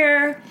this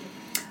year.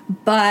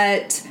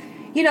 But,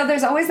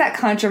 there's always that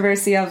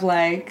controversy of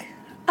like,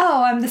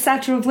 oh, I'm the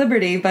Statue of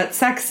Liberty, but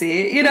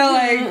sexy.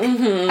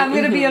 I'm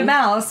going to be a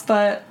mouse,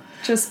 but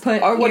just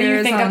put Or what do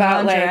you think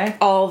about lingerie. like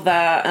all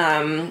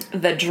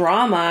the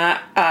drama?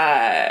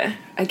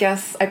 I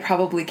guess I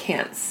probably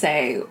can't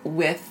say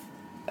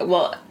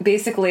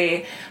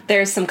basically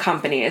there's some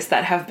companies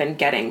that have been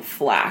getting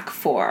flack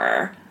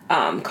for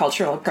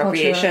cultural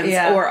appropriations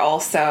or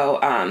also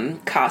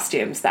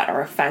costumes that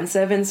are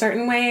offensive in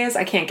certain ways.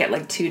 I can't get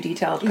like too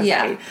detailed because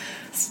I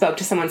spoke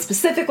to someone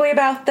specifically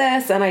about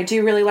this, and I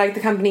do really like the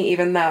company,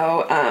 even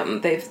though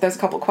there's a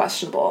couple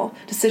questionable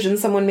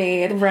decisions someone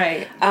made.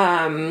 Right.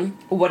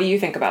 What do you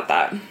think about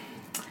that?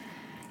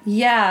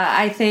 Yeah,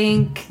 I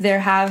think there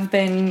have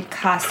been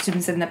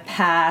costumes in the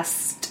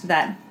past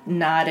that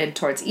nodded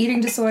towards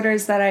eating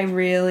disorders that I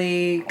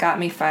really got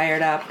me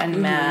fired up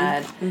and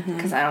mad,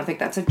 because I don't think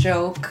that's a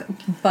joke.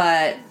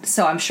 But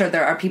so I'm sure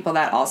there are people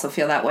that also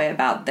feel that way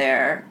about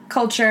their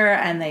culture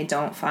and they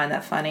don't find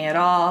that funny at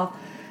all.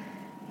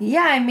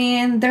 Yeah, I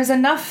mean, there's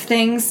enough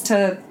things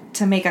to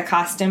make a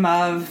costume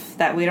of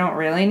that we don't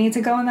really need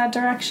to go in that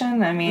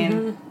direction. I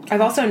mean,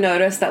 I've also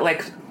noticed that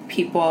like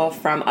people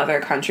from other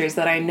countries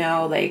that I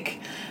know, like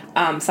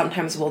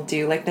sometimes will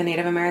do like the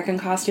Native American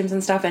costumes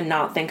and stuff and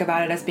not think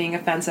about it as being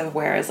offensive,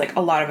 whereas like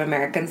a lot of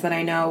Americans that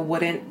I know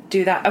wouldn't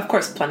do that. Of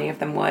course, plenty of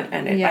them would,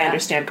 and I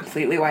understand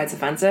completely why it's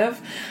offensive.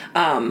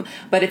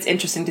 But it's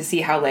interesting to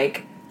see how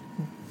like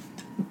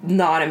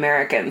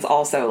non-Americans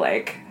also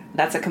like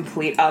that's a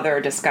complete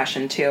other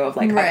discussion too of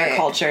like other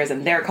cultures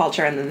and their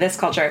culture, and then this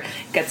culture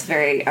gets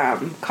very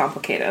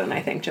complicated. And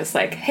I think just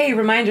like, hey,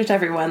 reminder to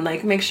everyone,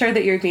 like make sure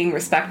that you're being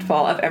respectful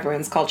of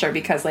everyone's culture,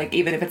 because like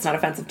even if it's not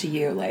offensive to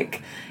you,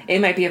 like it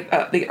might be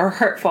or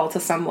hurtful to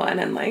someone,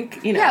 and like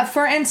yeah,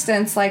 for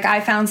instance, like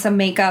I found some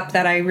makeup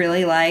that I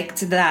really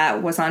liked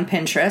that was on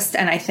Pinterest,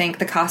 and I think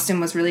the costume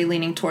was really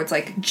leaning towards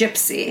like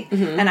gypsy,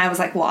 and I was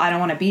like, well, I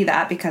don't want to be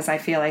that, because I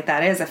feel like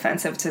that is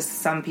offensive to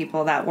some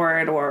people, that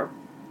word, or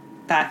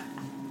that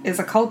is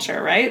a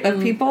culture, right?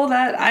 Of people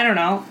that, I don't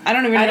know. I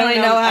don't even really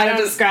know how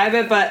to describe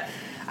it, but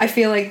I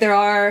feel like there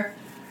are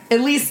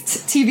at least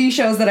TV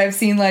shows that I've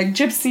seen, like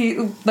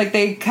gypsy, like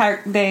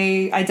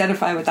they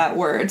identify with that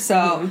word.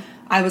 So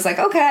I was like,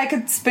 okay, I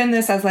could spin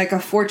this as like a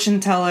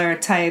fortune teller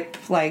type,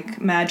 like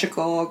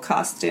magical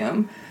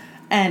costume.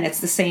 And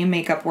it's the same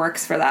makeup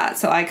works for that.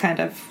 So I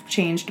kind of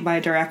changed my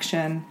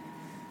direction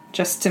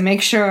just to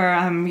make sure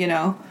I'm,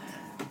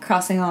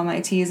 crossing all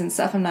my T's and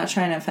stuff. I'm not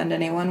trying to offend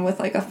anyone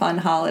with like a fun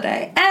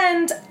holiday.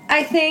 And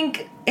I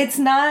think it's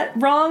not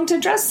wrong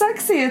to dress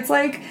sexy. It's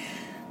like,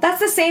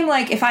 that's the same,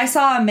 like if I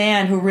saw a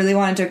man who really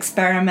wanted to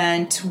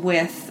experiment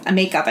with a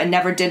makeup and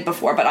never did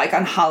before, but like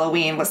on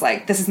Halloween was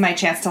like, this is my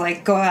chance to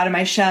like go out of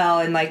my shell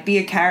and like be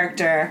a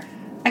character.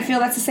 I feel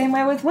that's the same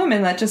way with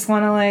women that just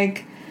want to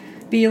like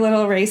be a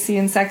little racy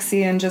and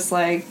sexy and just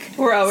like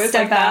we're always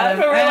like that,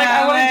 but we're like,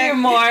 I want to do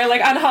more.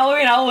 Like on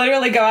Halloween, I'll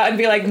literally go out and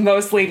be like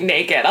mostly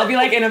naked. I'll be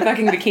like in a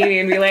fucking bikini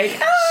and be like,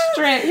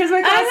 string. Here's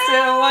my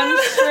costume, one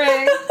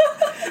string.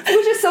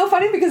 Which is so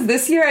funny because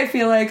this year I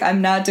feel like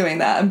I'm not doing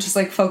that. I'm just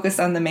like focused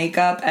on the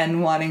makeup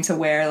and wanting to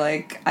wear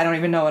like I don't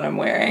even know what I'm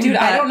wearing. Dude,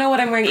 I don't know what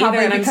I'm wearing either,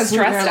 and I'm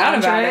stressed out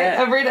about it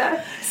every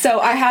day. So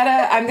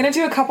I'm gonna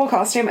do a couple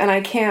costume, and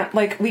I can't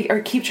like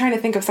keep trying to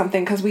think of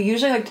something, because we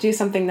usually like to do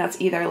something that's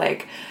either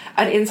like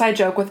an inside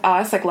joke with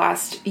us. Like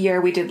last year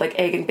we did like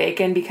egg and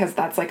bacon, because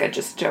that's like a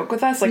just joke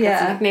with us, like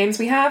that's the nicknames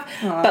we have.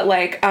 But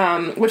like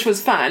which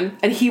was fun,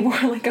 and he wore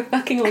like a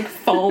fucking like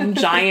foam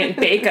giant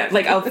bacon,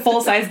 like a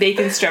full-size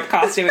bacon strip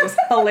costume. It was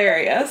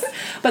hilarious.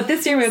 But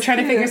this year we were trying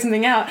to figure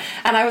something out,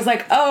 and I was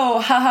like, oh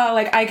haha,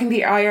 like I can be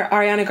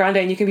Ariana Grande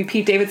and you can be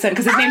Pete Davidson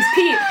because his name's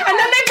Pete. And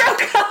then they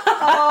broke up.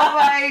 Oh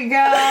my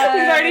god,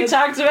 we've already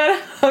talked about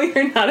how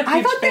you're not a huge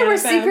I thought they were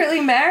secretly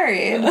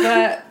married,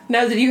 but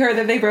no, did you hear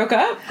that they broke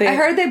up? I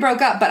heard they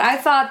broke up, but I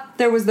thought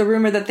there was the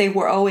rumor that they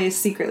were always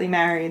secretly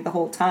married the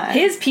whole time.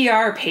 His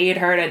PR paid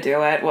her to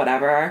do it,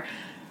 whatever.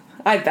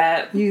 I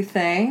bet. You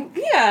think?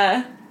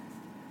 Yeah.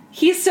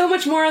 He's so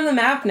much more on the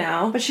map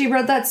now. But she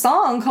wrote that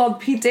song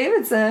called Pete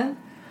Davidson.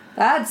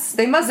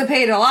 They must have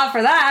paid a lot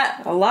for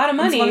that. A lot of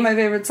money. It's one of my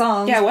favorite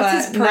songs. Yeah,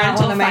 what's his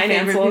parental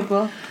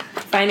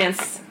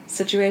finance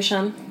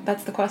situation?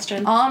 That's the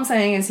question. All I'm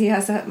saying is he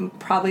has to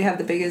probably have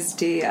the biggest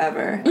D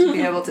ever to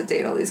be able to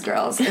date all these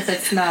girls. If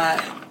it's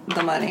not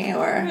the money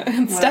or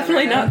it's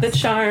definitely not the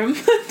charm.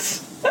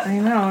 I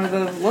know,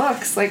 the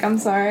looks. Like, I'm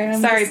sorry.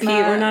 Sorry, Pete.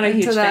 We're not a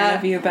huge fan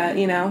of you, but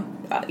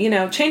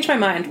change my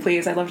mind,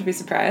 please. I'd love to be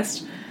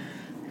surprised.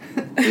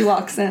 He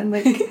walks in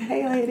like,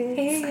 hey, ladies.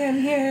 Hey, I'm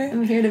here.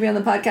 I'm here to be on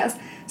the podcast.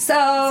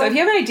 So if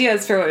you have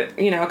ideas for,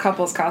 a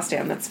couple's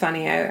costume that's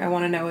funny, I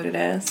want to know what it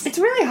is. It's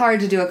really hard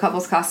to do a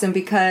couple's costume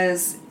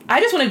because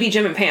I just want to be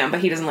Jim and Pam,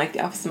 but he doesn't like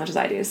The Office as much as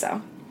I do,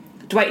 so.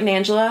 Dwight and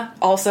Angela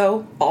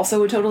also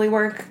would totally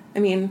work. I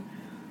mean,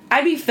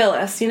 I'd be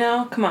Phyllis,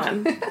 come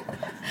on.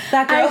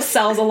 That girl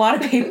sells a lot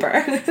of paper.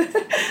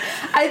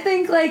 I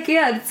think,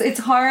 it's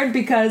hard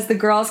because the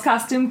girl's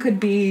costume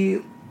could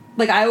be,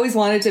 I always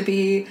wanted to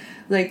be,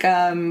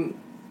 kind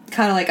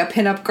of like a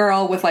pinup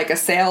girl with, a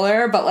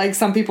sailor, but,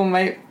 some people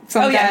might...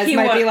 Some guys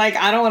might be like,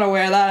 I don't want to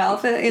wear that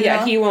outfit, you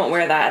know? He won't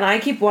wear that. And I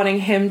keep wanting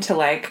him to,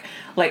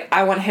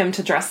 I want him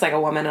to dress like a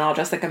woman and I'll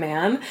dress like a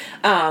man.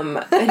 And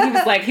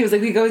he was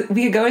like, we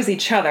could go as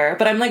each other.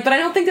 But I'm like, but I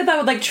don't think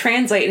that would,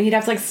 translate. And he'd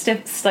have to,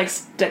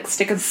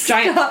 stick a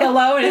giant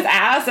pillow in his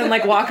ass and,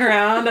 walk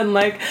around. And,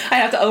 I'd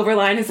have to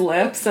overline his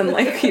lips. And,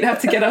 he'd have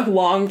to get a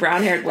long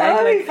brown-haired wig.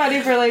 That would be funny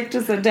for,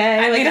 just a day.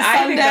 I mean,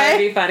 I think that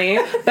would be funny.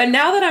 But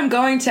now that I'm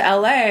going to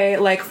L.A.,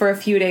 for a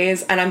few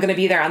days, and I'm going to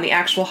be there on the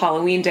actual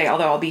Halloween day,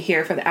 although I'll be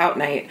here for the out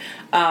night,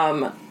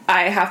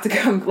 I have to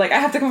come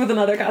with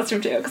another costume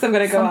too, because I'm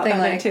going to go out that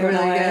night too.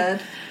 Really good.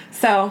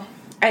 So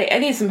I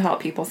need some help,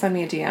 people. Send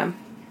me a DM.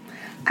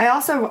 I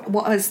also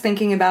was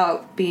thinking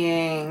about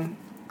being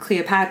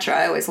Cleopatra.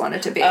 I always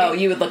wanted to be. Oh,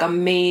 you would look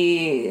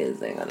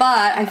amazing.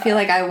 But I feel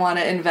like I want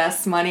to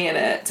invest money in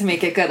it to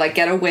make it good.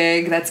 Get a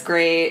wig that's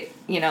great,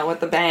 with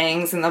the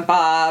bangs and the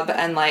bob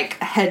and a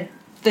head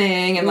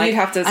thing and you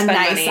have to spend a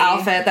nice money.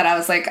 Outfit that I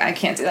was like, I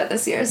can't do that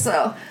this year.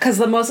 So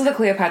because most of the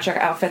Cleopatra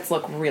outfits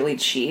look really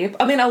cheap.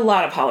 I mean, a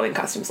lot of Halloween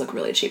costumes look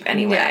really cheap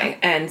anyway,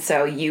 and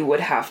so you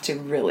would have to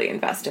really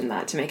invest in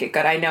that to make it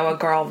good. I know a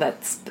girl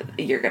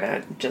you're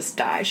gonna just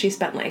die. She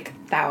spent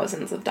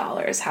thousands of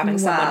dollars having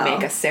someone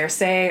make a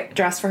Cersei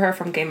dress for her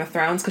from Game of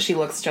Thrones because she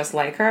looks just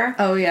like her.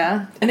 Oh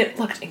yeah, and it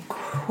looked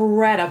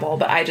incredible,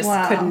 but I just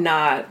could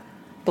not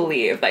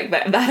believe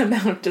that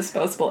amount of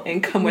disposable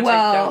income, which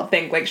I don't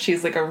think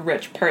she's a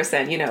rich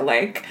person,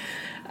 it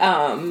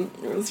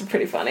was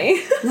pretty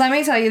funny. Let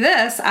me tell you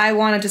this, I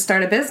wanted to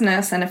start a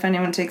business, and if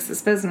anyone takes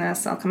this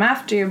business, I'll come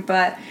after you,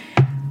 but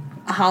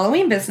a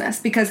Halloween business,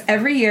 because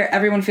every year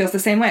everyone feels the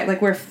same way,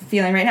 we're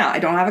feeling right now. I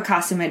don't have a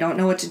costume, I don't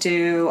know what to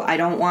do, I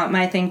don't want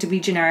my thing to be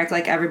generic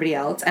like everybody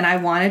else, and I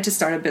wanted to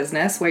start a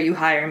business where you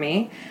hire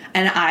me,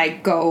 and I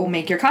go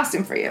make your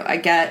costume for you. I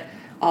get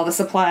all the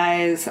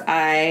supplies,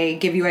 I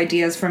give you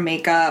ideas for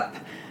makeup,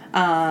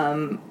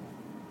 and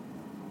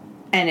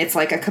it's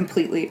a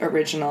completely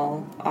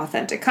original,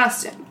 authentic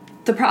costume.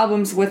 The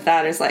problems with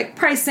that is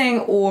pricing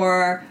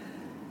or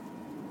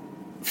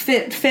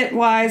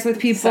fit-wise with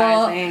people.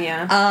 Sizing,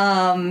 yeah.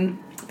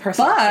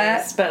 Personal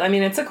taste. But I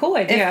mean, it's a cool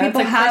idea. If people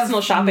it's have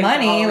personal shopping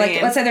money,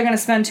 let's say they're going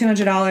to spend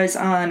 $200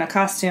 on a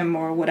costume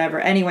or whatever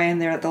anyway,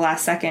 and they're at the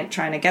last second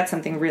trying to get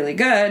something really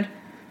good,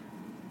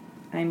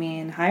 I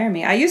mean, hire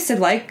me. I used to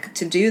like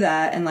to do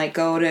that and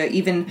go to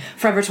even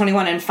Forever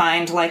 21 and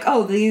find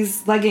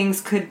these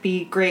leggings could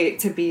be great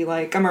to be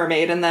a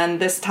mermaid, and then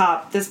this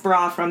top, this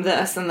bra from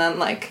this, and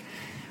then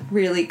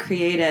really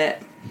create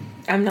it.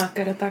 I'm not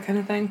good at that kind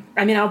of thing.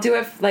 I mean, I'll do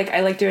it,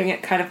 I like doing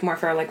it kind of more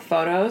for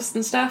photos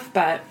and stuff,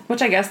 but,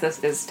 which I guess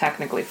this is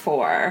technically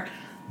for,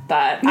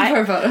 but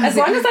as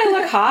long as I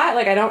look hot,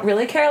 I don't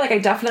really care. I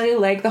definitely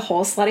like the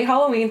whole slutty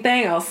Halloween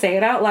thing. I'll say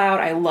it out loud.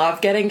 I love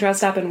getting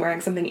dressed up and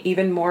wearing something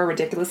even more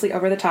ridiculously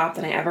over the top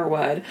than I ever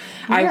would.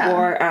 Yeah. I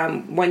wore,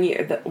 one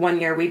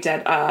year we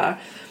did,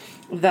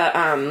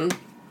 the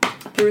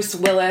Bruce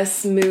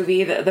Willis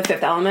movie, The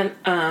Fifth Element,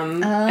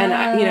 and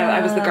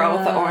I was the girl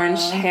with the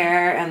orange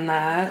hair and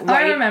the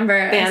white I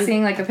remember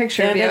seeing a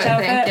picture of you, I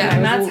think. Yeah,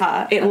 that's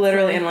hot. It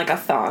literally in a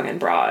thong and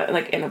bra,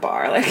 in a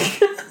bar,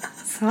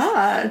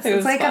 hot.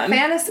 It's like fun. A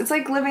fantasy. It's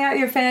like living out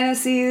your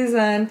fantasies.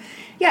 And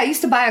yeah, I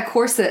used to buy a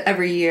corset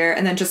every year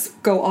and then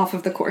just go off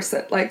of the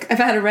corset. If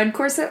I had a red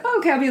corset,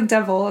 okay, I'll be a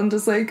devil and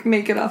just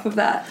make it off of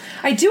that.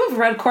 I do have a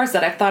red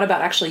corset. I've thought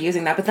about actually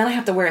using that, but then I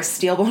have to wear a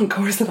steel bone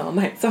corset all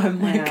night, so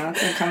I'm I know,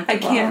 it's uncomfortable. I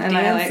can't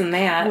dance in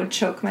that. I would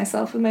choke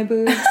myself with my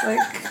boobs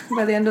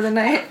by the end of the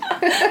night.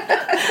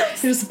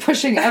 You're just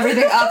pushing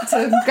everything up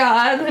to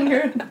God and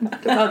you're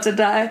about to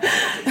die.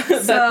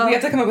 So we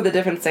have to come up with a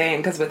different saying,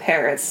 because with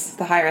hair, it's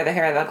the higher the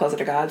hair, the closer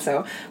to God.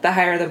 So the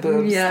higher the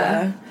boobs,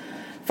 the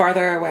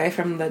farther away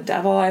from the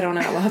devil. I don't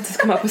know. We'll have to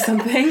come up with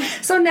something.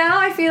 So now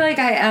I feel like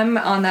I am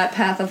on that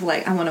path of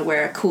I want to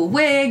wear a cool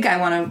wig. I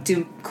want to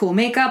do cool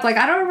makeup.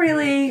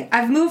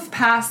 I've moved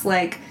past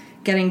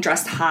getting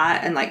dressed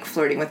hot and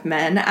flirting with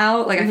men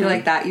out. I feel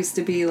like that used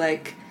to be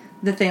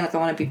the thing, like I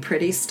want to be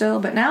pretty still,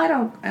 but now I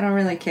don't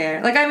really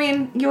care. Like, I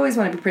mean, you always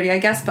want to be pretty, I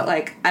guess, but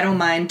like I don't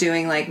mind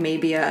doing like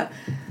maybe a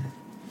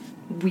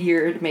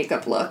weird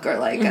makeup look or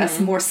like a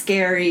more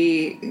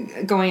scary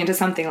going into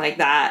something like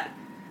that,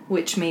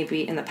 which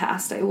maybe in the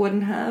past I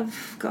wouldn't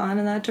have gone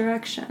in that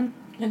direction.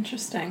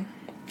 Interesting.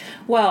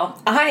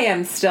 Well, I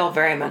am still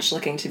very much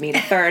looking to meet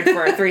a third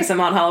for a threesome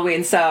on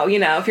Halloween, so, you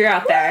know, if you're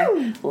out there,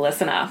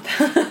 listen up.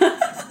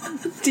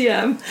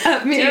 DM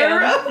at Mia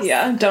Rose.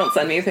 Yeah, don't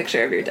send me a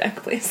picture of your dick,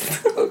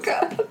 please. Oh,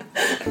 God.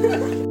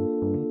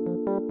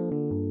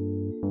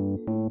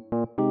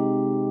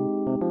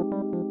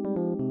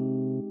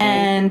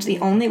 And the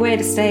only way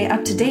to stay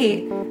up to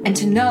date and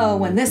to know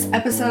when this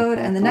episode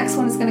and the next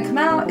one is going to come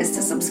out is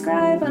to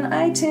subscribe on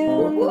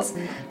iTunes.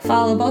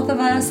 Follow both of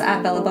us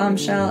at Bella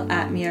Bombshell,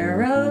 at Mia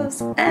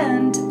Rose,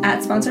 and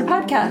at Sponsored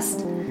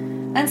Podcast.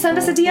 And send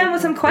us a DM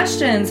with some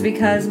questions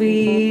because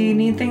we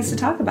need things to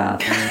talk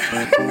about.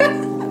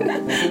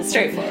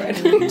 Straightforward.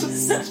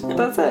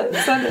 That's it.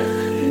 Send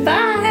it.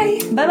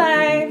 Bye.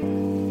 Bye-bye.